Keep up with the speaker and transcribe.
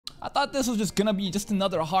I thought this was just gonna be just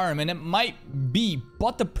another harem, and it might be,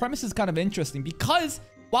 but the premise is kind of interesting because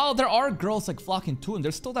while there are girls like flocking to him,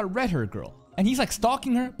 there's still that red-haired girl. And he's like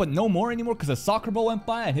stalking her, but no more anymore because a soccer ball went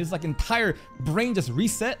by and his like entire brain just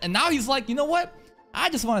reset. And now he's like, you know what? I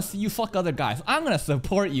just want to see you fuck other guys. I'm gonna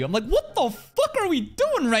support you. I'm like, what the fuck are we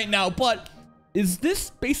doing right now? But is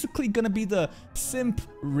this basically gonna be the simp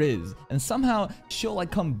Riz? And somehow she'll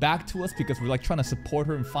like come back to us because we're like trying to support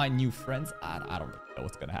her and find new friends? I don't know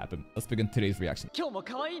what's gonna happen. Let's begin today's reaction.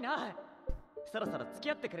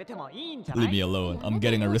 Leave me alone. I'm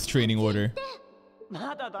getting a restraining order.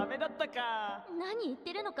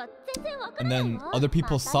 And then other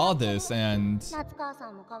people saw this and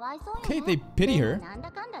okay, they pity her.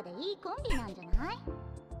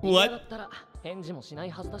 What?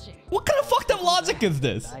 What kind of fucked up logic is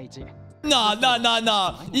this?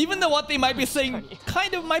 Nah. Even though what they might be saying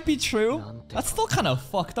kind of might be true, that's still kind of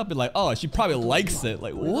fucked up. It's like, oh, she probably likes it.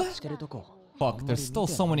 Like, what? Fuck, there's still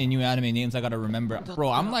so many new anime names I gotta remember.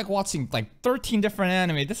 Bro, I'm like watching like 13 different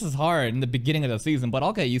anime. This is hard in the beginning of the season, but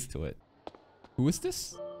I'll get used to it. Who is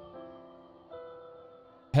this?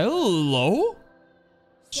 Hello?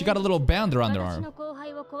 She got a little band around her arm.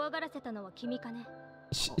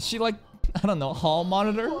 She like, I don't know, hall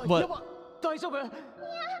monitor? But... we bumped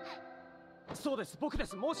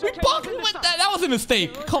with that! That was a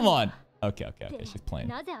mistake! Come on! Okay, she's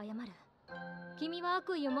playing.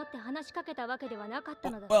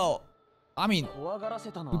 Well, I mean,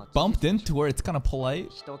 we bumped into her, it's kind of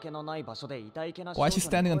polite. Why is she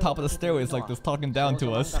standing on top of the stairways like this, talking down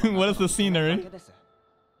to us? What is the scenery?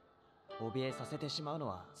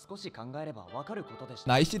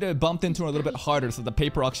 Now, you should have bumped into her a little bit harder so the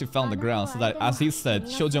paper actually fell on the ground, so that, as he said,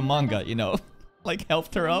 shoujo manga, you know, like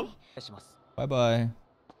helped her up. Bye-bye.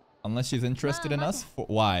 Unless she's interested in us?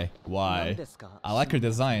 Why? I like her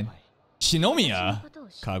design. Shinomiya!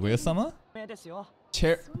 Kaguya-sama?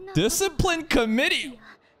 Chair... Discipline committee!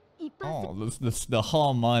 Oh, this the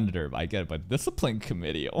hall monitor. I get it, but discipline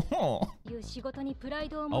committee. Oh.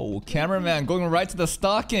 Oh, cameraman going right to the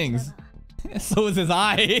stockings. So is his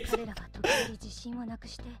eye.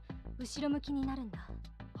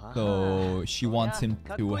 So she wants him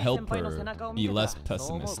to help her be less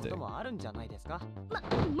pessimistic.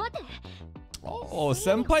 Oh,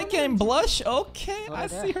 senpai can blush? Okay, I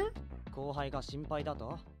see her.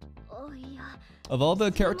 Of all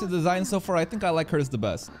the character designs so far, I think I like hers the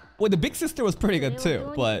best. Well, the big sister was pretty good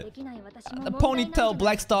too, but the ponytail,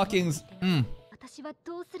 black stockings, I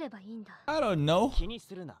don't know. Will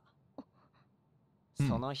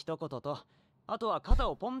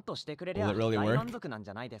it really work?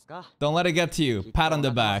 Don't let it get to you. Pat on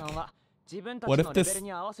the back. What if this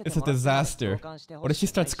is a disaster? What if she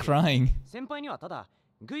starts crying?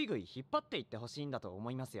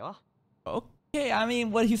 Okay, I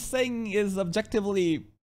mean, what he's saying is objectively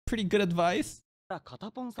pretty good advice. You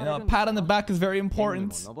know, a pat on the back is very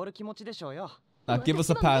important. Now, give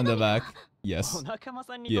us a pat on the back. Yes.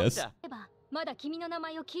 Yes.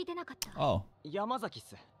 Oh.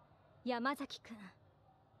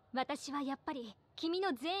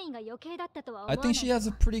 I think she has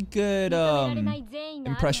a pretty good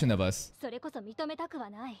impression of us.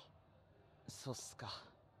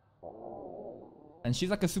 And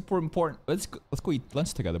she's like a super important... Let's go eat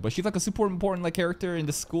lunch together. But she's like a super important like character in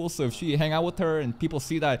the school. So if she hang out with her and people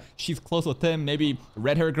see that she's close with him, maybe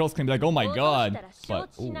red-haired girls can be like, oh my god.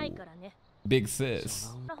 But ooh, big sis.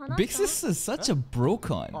 Big sis is such a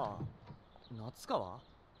brocon.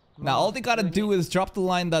 Now all they gotta do is drop the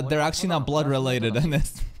line that they're actually not blood related, and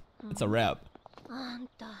it's a wrap.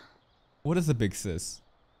 What is a big sis?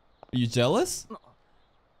 Are you jealous?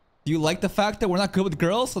 Do you like the fact that we're not good with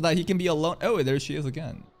girls so that he can be alone? Oh, there she is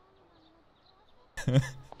again.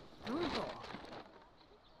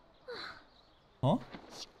 Huh?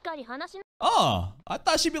 Oh, I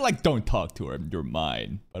thought she'd be like, don't talk to her, you're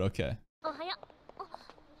mine. But okay.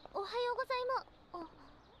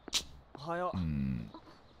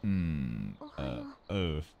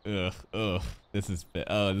 This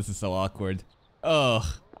is so awkward. Ugh.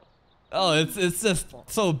 Oh, it's just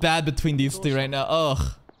so bad between these two right now.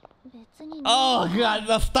 Ugh. Oh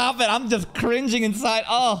god, stop it! I'm just cringing inside.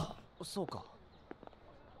 Oh.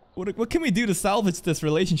 What can we do to salvage this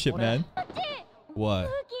relationship, man? What?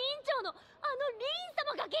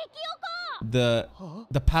 The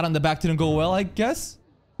pat on the back didn't go well, I guess?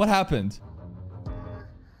 What happened?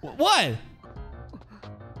 What?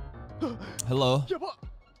 Hello?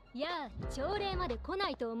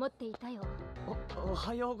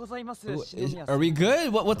 Are we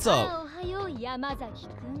good? What's up?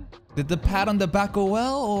 Did the pat on the back go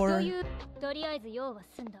well, or?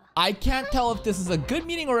 I can't tell if this is a good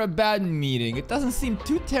meeting or a bad meeting. It doesn't seem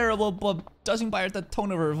too terrible, but judging by the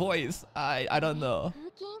tone of her voice, I don't know.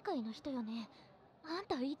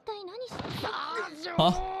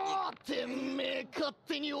 Huh?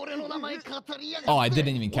 Oh, I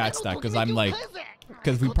didn't even catch that because I'm like,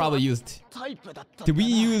 because we probably used. Did we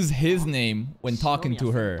use his name when talking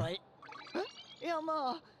to her?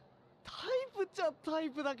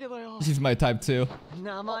 She's my type too.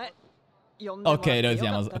 Okay, it is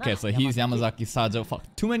Yamazaki. Okay, so he's Yamazaki Sajo.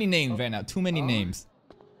 Fuck, too many names right now. Too many names.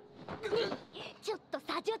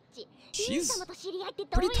 She's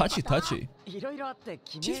pretty touchy.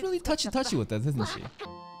 She's really touchy with us, isn't she?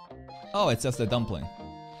 Oh, it's just a dumpling.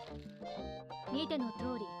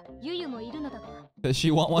 Does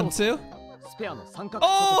she want one too?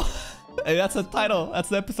 Oh! Hey, that's a title. That's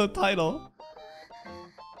the episode title.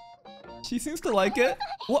 She seems to like it.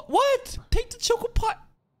 What? Take the choco pie.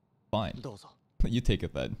 Fine. You take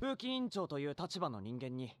it then.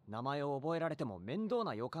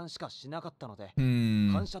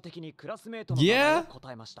 Yeah?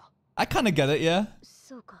 I kind of get it, yeah.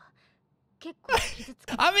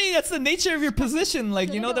 I mean, that's the nature of your position.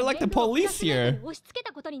 Like, you know, they're like the police here. Yeah,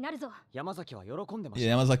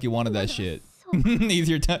 Yamazaki wanted that shit. He's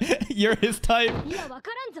your type. You're his type.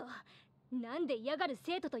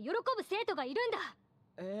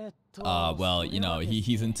 Well, you know,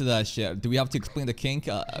 he's into that shit. Do we have to explain the kink?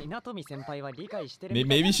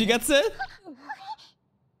 Maybe she gets it?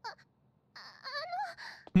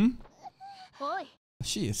 Hmm?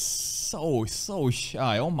 She is so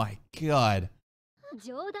shy. Oh my god. Look at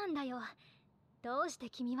you. I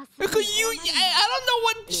don't know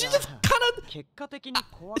what. She just kind of.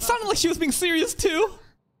 It sounded like she was being serious too.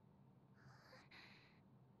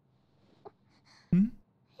 Hmm?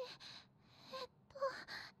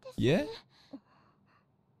 Yeah?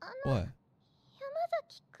 What?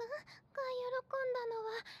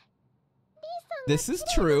 This is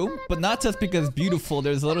true, but not just because beautiful.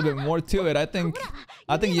 There's a little bit more to it. I think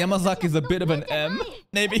Yamazaki's a bit of an M.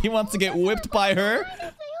 Maybe he wants to get whipped by her.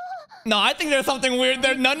 No, I think there's something weird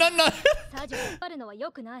there. No. What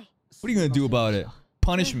are you gonna do about it?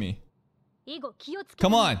 Punish me.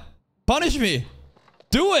 Come on. Punish me.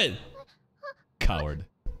 Do it. Coward.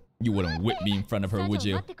 You wouldn't whip me in front of her, would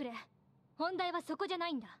you?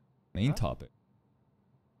 Main topic.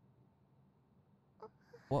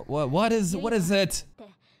 What is it?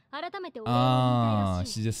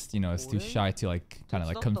 She just, you know, is too shy to like kind of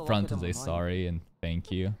like confront and say sorry and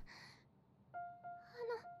thank you.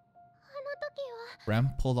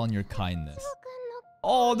 Ram pulled on your kindness.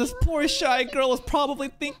 Oh, this poor shy girl was probably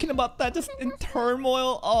thinking about that, just in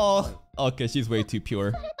turmoil. Oh, okay, she's way too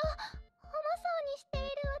pure.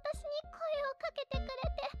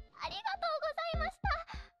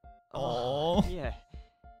 Oh.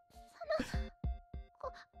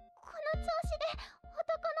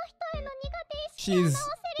 She's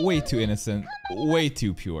way too innocent, way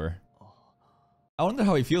too pure. I wonder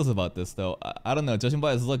how he feels about this though. I don't know, judging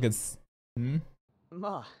by his look, it's... Good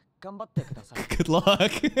luck. Good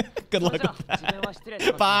luck with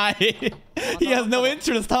that. Bye. He has no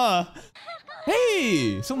interest, huh?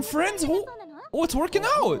 Hey, some friends. Oh, it's working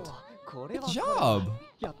out. Good job.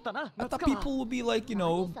 I thought people would be like, you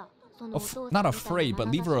know, not afraid, but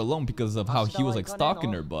leave her alone because of how he was like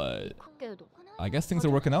stalking her, but I guess things are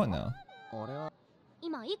working out now.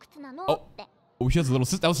 Oh, she has a little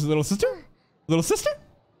sister. That was his little sister? Little sister?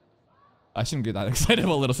 I shouldn't get that excited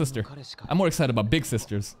about little sister. I'm more excited about big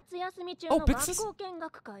sisters. Oh, big sis?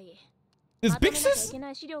 Is big sis?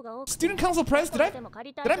 Student council press? Did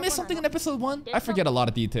I miss something in episode 1? I forget a lot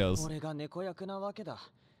of details.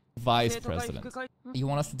 Vice president. You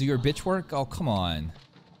want us to do your bitch work? Oh, come on.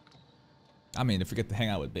 I mean, if we get to hang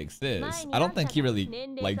out with big sis. I don't think he really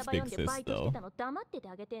likes big sis, though.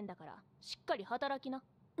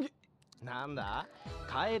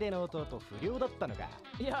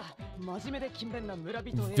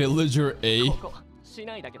 Villager A?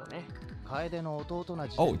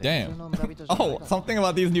 Oh, damn. Oh, something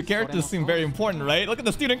about these new characters seem very important, right? Look at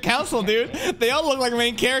the student council, dude. They all look like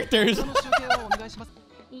main characters.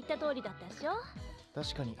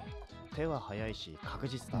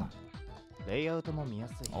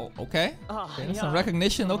 Oh, okay. Some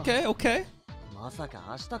recognition. Okay.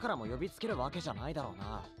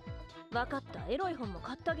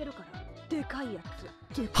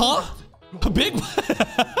 Huh? A big one?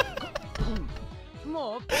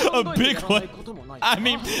 A big one? I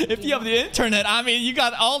mean, if you have the internet, I mean, you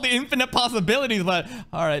got all the infinite possibilities, but...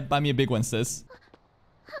 Alright, buy me a big one, sis.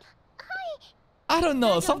 I don't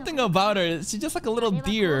know, something about her. She's just like a little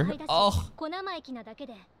deer. Oh.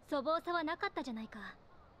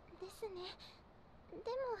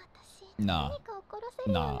 Nah.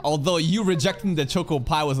 Nah. Although you rejecting the choco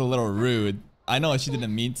pie was a little rude. I know she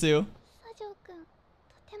didn't mean to.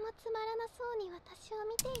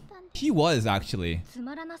 He was actually.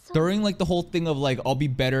 During like the whole thing of like, I'll be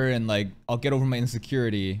better and like, I'll get over my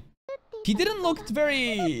insecurity. He didn't look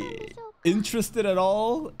very interested at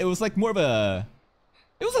all. It was like more of a...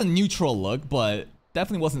 It was a neutral look, but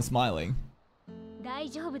definitely wasn't smiling.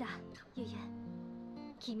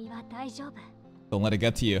 Don't let it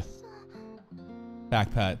get to you.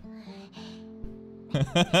 Back pat.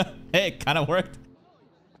 Hey, it kind of worked.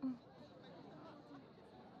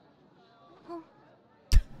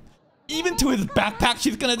 Even to his backpack,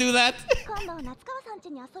 she's gonna do that?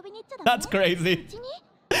 That's crazy.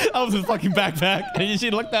 That was his fucking backpack. And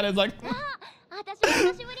she looked at it like...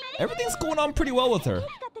 Everything's going on pretty well with her.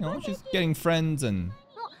 You know, she's getting friends and...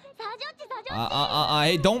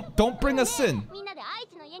 Hey, don't bring us in.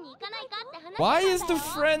 Why is the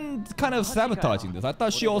friend kind of sabotaging this? I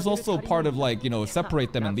thought she was also part of like, you know,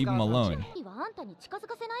 separate them and leave them alone.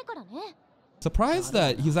 Surprised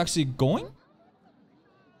that he's actually going?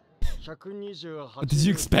 Did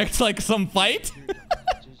you expect like some fight?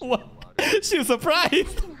 What? She was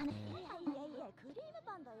surprised.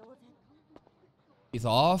 He's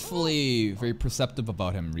awfully very perceptive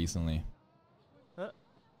about him recently.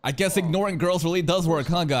 I guess ignoring girls really does work,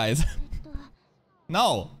 huh, guys?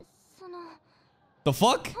 No. The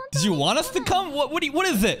fuck? Did you want us to come? What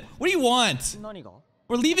is it? What do you want?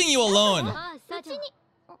 We're leaving you alone. Oh.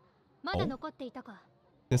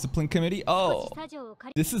 Discipline committee? Oh,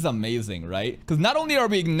 this is amazing, right? Because not only are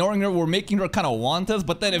we ignoring her, we're making her kind of want us,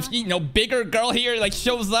 but then if, you know, bigger girl here like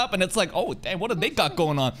shows up and it's like, oh, damn, what do they got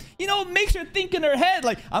going on? You know, makes her think in her head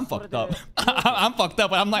like, I'm fucked up. I'm fucked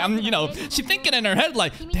up. I'm, you know, she's thinking in her head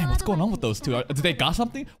like, damn, what's going on with those two? Do they got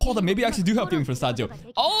something? Hold on, maybe I actually do have feelings for Sajo.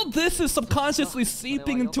 All this is subconsciously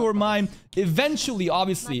seeping into her mind. Eventually,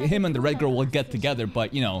 obviously, him and the red girl will get together,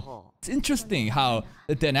 but, you know, it's interesting how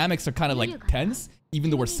the dynamics are kind of like tense. Even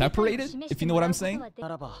though we're separated, if you know what I'm saying.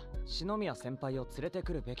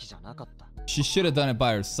 She should have done it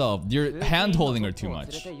by herself. You're hand-holding her too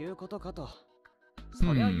much.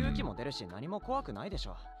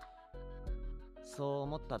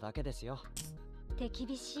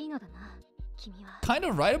 Kind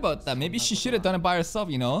of right about that. Maybe she should have done it by herself,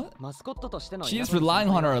 you know? She is relying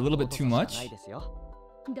on her a little bit too much.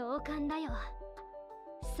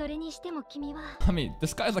 I mean,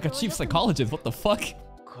 this guy's like a chief psychologist. What the fuck?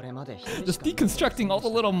 Just deconstructing all the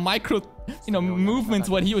little micro, you know, movements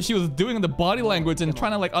what she was doing in the body language and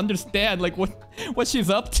trying to like understand like what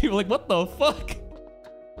she's up to. Like, what the fuck?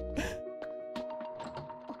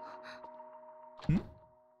 Hmm?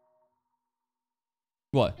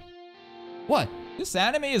 What? What? This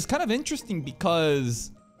anime is kind of interesting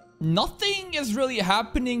because nothing is really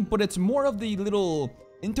happening, but it's more of the little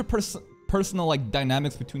personal like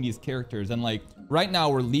dynamics between these characters. And like right now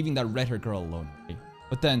we're leaving that red hair girl alone, right?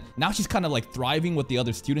 But then now she's kind of like thriving with the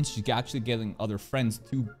other students. She's actually getting other friends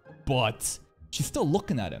too, but she's still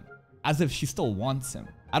looking at him as if she still wants him.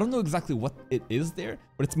 I don't know exactly what it is there,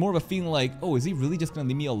 but it's more of a feeling like, oh, is he really just gonna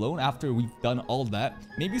leave me alone after we've done all that?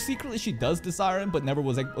 Maybe secretly she does desire him, but never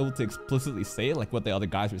was able to explicitly say it, like what the other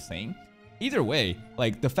guys were saying. Either way,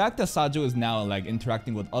 like the fact that Sajo is now like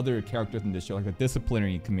interacting with other characters in the show, like the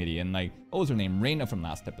disciplinary committee and like, what was her name? Reina from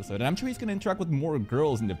last episode. And I'm sure he's gonna interact with more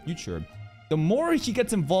girls in the future. The more he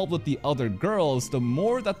gets involved with the other girls, the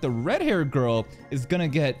more that the red-haired girl is gonna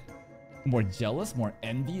get more jealous, more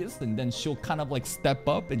envious, and then she'll kind of like step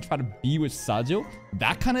up and try to be with Sajo.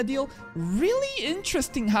 That kind of deal. Really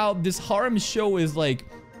interesting how this harem show is like,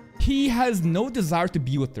 he has no desire to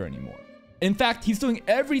be with her anymore. In fact, he's doing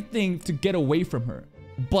everything to get away from her.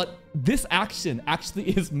 But this action actually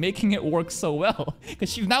is making it work so well.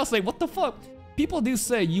 Because she's now saying, what the fuck? People do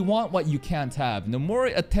say you want what you can't have. And the more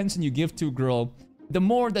attention you give to a girl, the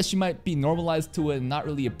more that she might be normalized to it and not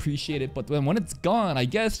really appreciate it. But when it's gone, I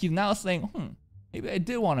guess she's now saying, maybe I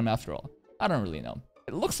did want him after all. I don't really know.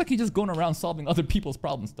 It looks like he's just going around solving other people's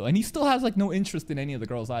problems though. And he still has like no interest in any of the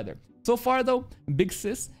girls either. So far though, Big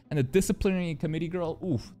Sis and the disciplinary committee girl,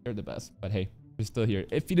 oof, they're the best. But hey, we're still here.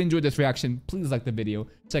 If you enjoyed this reaction, please like the video.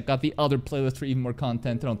 Check out the other playlist for even more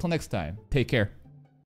content. And until next time, take care.